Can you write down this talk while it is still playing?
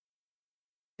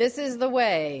This is the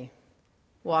way.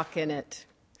 Walk in it.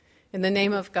 In the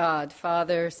name of God,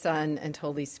 Father, Son, and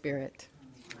Holy Spirit.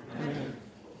 Amen.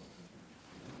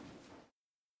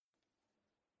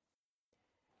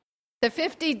 The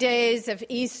 50 days of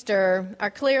Easter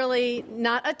are clearly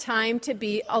not a time to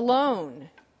be alone.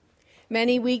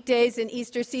 Many weekdays in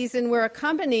Easter season were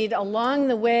accompanied along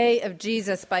the way of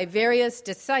Jesus by various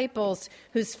disciples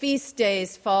whose feast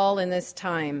days fall in this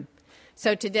time.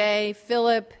 So today,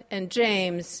 Philip and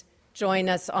James join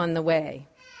us on the way.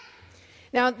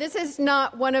 Now, this is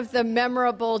not one of the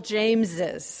memorable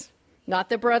Jameses, not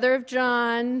the brother of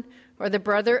John or the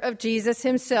brother of Jesus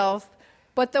himself,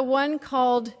 but the one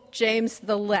called James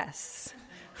the Less.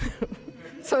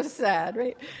 So sad,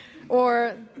 right?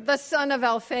 Or the son of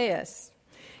Alphaeus.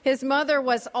 His mother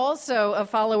was also a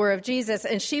follower of Jesus,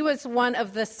 and she was one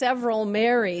of the several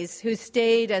Marys who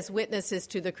stayed as witnesses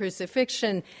to the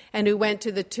crucifixion and who went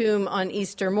to the tomb on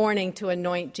Easter morning to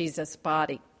anoint Jesus'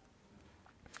 body.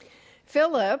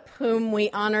 Philip, whom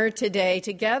we honor today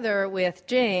together with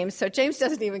James, so James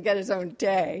doesn't even get his own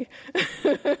day.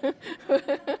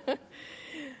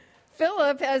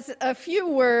 Philip has a few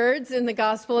words in the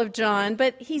Gospel of John,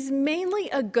 but he's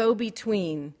mainly a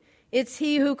go-between. It's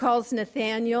he who calls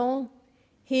Nathanael,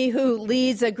 he who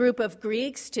leads a group of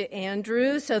Greeks to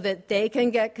Andrew so that they can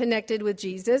get connected with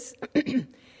Jesus.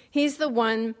 He's the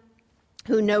one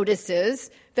who notices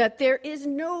that there is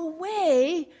no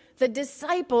way the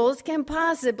disciples can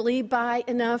possibly buy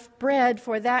enough bread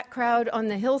for that crowd on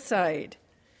the hillside.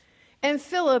 And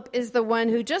Philip is the one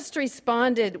who just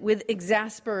responded with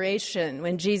exasperation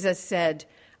when Jesus said,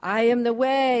 I am the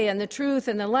way and the truth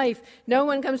and the life. No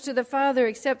one comes to the Father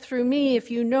except through me.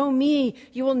 If you know me,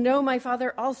 you will know my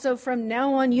Father also. From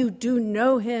now on, you do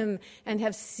know him and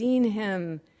have seen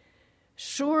him.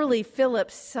 Surely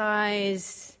Philip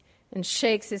sighs and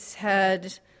shakes his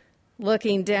head,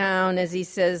 looking down as he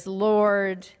says,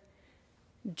 Lord,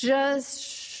 just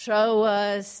show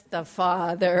us the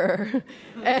Father,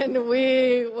 and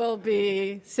we will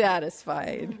be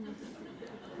satisfied.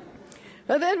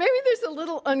 But then maybe there's a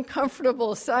little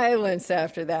uncomfortable silence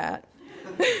after that.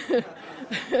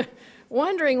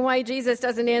 Wondering why Jesus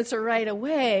doesn't answer right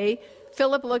away,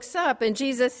 Philip looks up and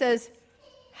Jesus says,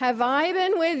 have I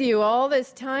been with you all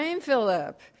this time,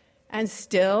 Philip, and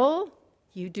still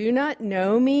you do not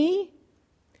know me?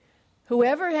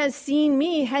 Whoever has seen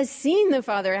me has seen the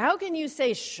Father. How can you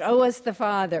say, show us the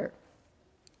Father?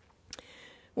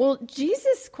 Well,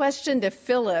 Jesus' question to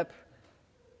Philip,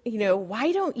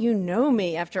 why don't you know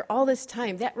me after all this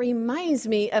time? That reminds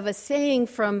me of a saying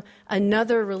from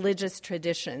another religious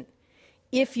tradition.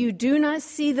 If you do not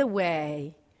see the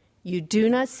way, you do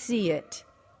not see it,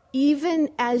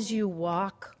 even as you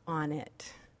walk on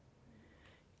it.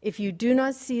 If you do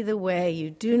not see the way, you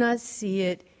do not see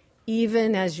it,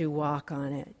 even as you walk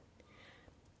on it.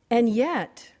 And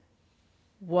yet,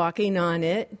 walking on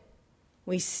it,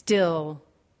 we still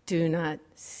do not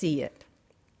see it.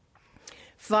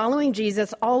 Following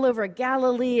Jesus all over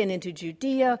Galilee and into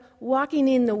Judea, walking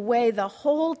in the way the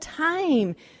whole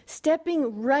time,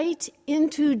 stepping right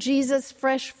into Jesus'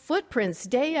 fresh footprints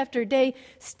day after day,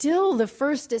 still the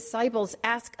first disciples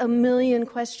ask a million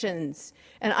questions.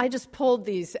 And I just pulled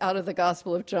these out of the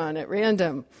Gospel of John at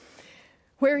random.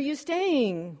 Where are you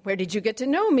staying? Where did you get to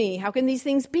know me? How can these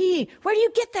things be? Where do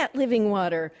you get that living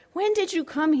water? When did you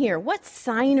come here? What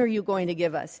sign are you going to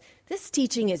give us? This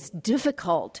teaching is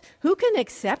difficult. Who can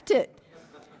accept it?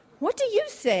 What do you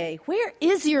say? Where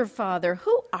is your Father?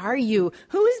 Who are you?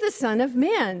 Who is the Son of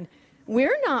Man?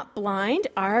 We're not blind,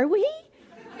 are we?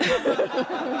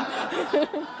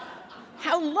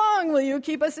 How long will you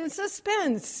keep us in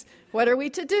suspense? What are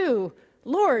we to do?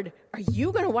 Lord, are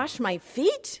you going to wash my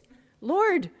feet?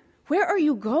 Lord, where are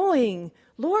you going?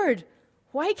 Lord,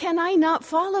 why can I not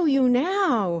follow you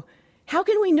now? How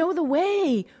can we know the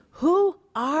way? Who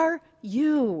are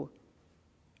you?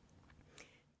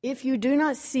 If you do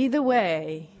not see the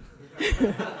way,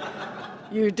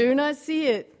 you do not see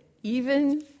it,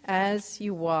 even as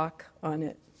you walk on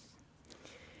it.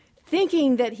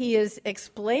 Thinking that he is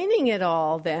explaining it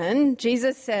all, then,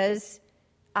 Jesus says,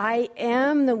 I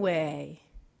am the way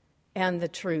and the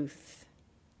truth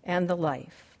and the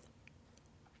life.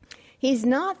 He's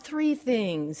not three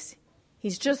things.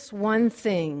 He's just one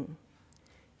thing.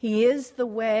 He is the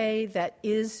way that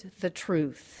is the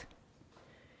truth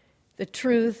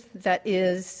that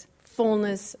is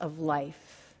fullness of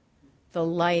life, the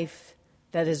life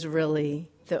that is really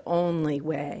the only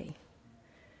way.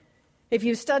 If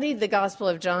you've studied the Gospel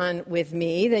of John with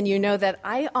me, then you know that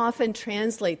I often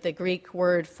translate the Greek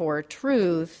word for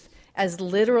truth as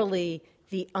literally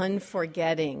the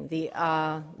unforgetting, the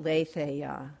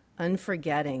aletheia,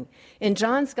 unforgetting. In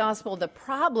John's gospel, the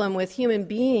problem with human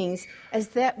beings is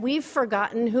that we've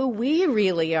forgotten who we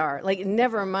really are. Like,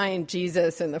 never mind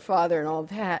Jesus and the Father and all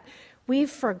that.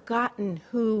 We've forgotten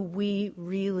who we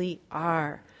really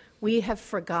are. We have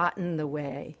forgotten the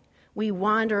way. We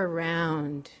wander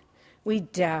around. We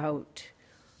doubt.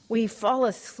 We fall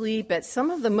asleep at some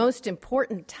of the most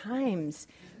important times.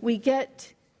 We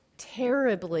get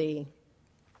terribly,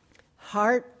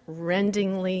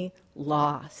 heart-rendingly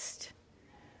lost.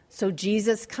 So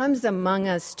Jesus comes among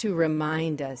us to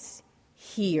remind us,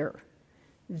 here,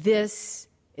 this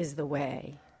is the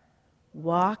way.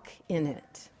 Walk in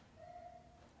it.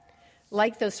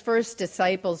 Like those first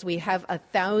disciples, we have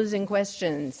 1,000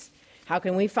 questions. How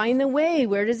can we find the way?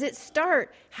 Where does it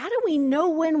start? How do we know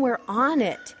when we're on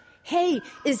it? Hey,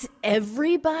 is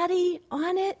everybody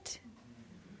on it?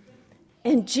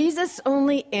 And Jesus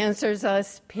only answers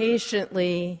us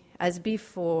patiently as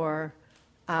before,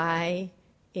 I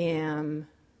am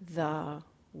the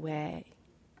way.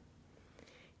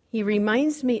 He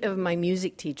reminds me of my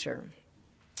music teacher.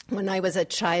 When I was a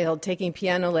child taking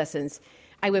piano lessons,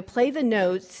 I would play the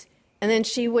notes, and then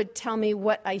she would tell me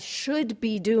what I should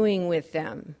be doing with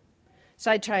them.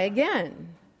 So I'd try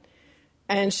again,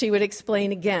 and she would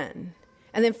explain again.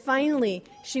 And then finally,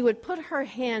 she would put her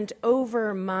hand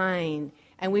over mine,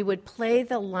 and we would play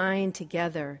the line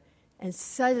together, and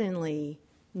suddenly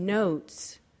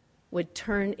notes would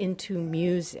turn into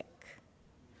music.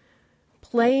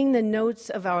 Playing the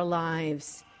notes of our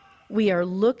lives, we are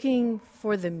looking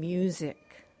for the music.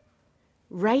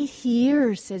 Right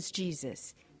here, says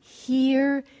Jesus,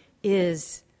 here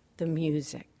is the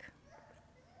music.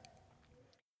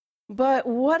 But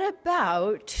what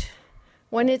about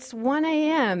when it's 1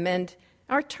 a.m. and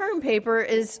our term paper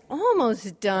is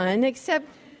almost done, except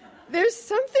there's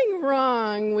something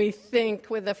wrong, we think,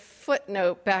 with a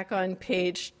footnote back on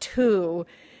page 2,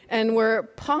 and we're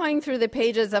pawing through the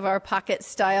pages of our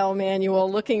pocket-style manual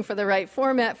looking for the right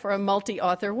format for a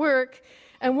multi-author work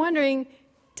and wondering,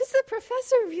 does the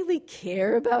professor really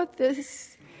care about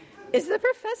this? Is the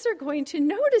professor going to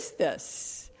notice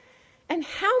this? And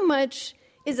how much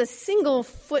is a single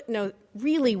footnote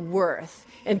really worth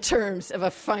in terms of a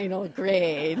final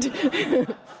grade?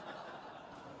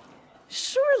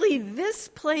 Surely this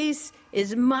place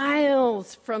is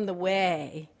miles from the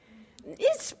way.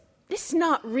 It's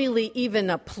not really even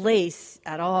a place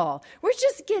at all. We're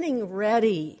just getting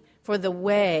ready for the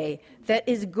way that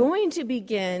is going to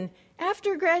begin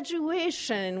after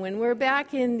graduation, when we're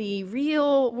back in the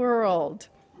real world.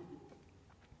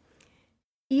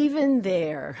 Even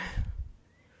there,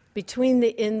 between the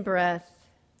in-breath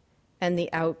and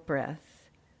the out-breath,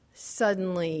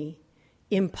 suddenly,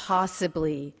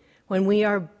 impossibly, when we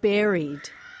are buried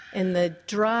in the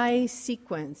dry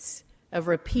sequence of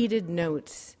repeated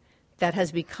notes that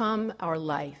has become our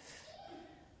life,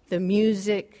 the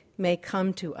music may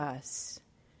come to us.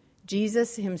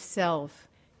 Jesus himself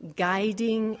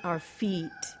guiding our feet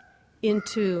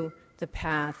into the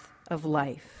path of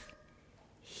life.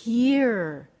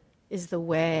 Here is the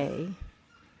way.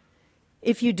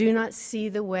 If you do not see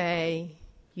the way,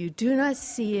 you do not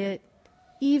see it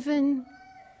even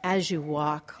as you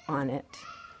walk on it.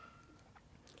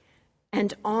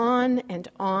 And on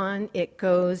it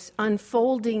goes,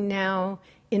 unfolding now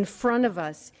in front of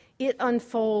us. It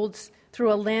unfolds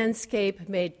through a landscape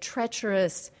made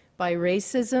treacherous by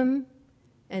racism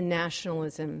and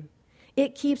nationalism.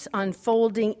 It keeps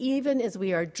unfolding even as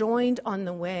we are joined on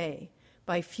the way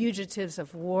by fugitives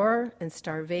of war and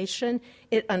starvation.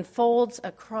 It unfolds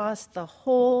across the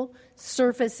whole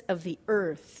surface of the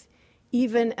earth,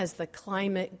 even as the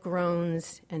climate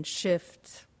groans and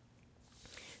shifts.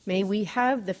 May we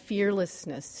have the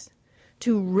fearlessness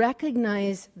to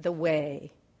recognize the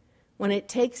way when it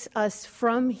takes us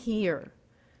from here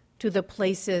to the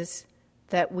places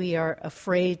that we are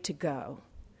afraid to go.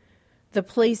 The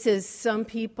places some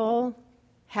people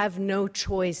have no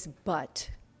choice but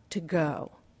to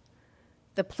go.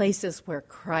 The places where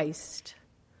Christ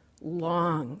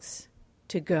longs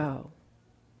to go.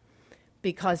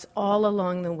 Because all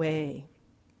along the way,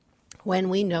 when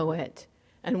we know it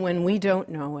and when we don't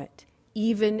know it,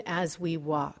 even as we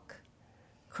walk,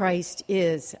 Christ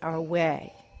is our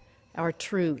way, our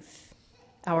truth,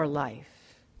 our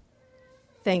life.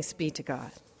 Thanks be to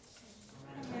God.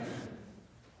 Amen.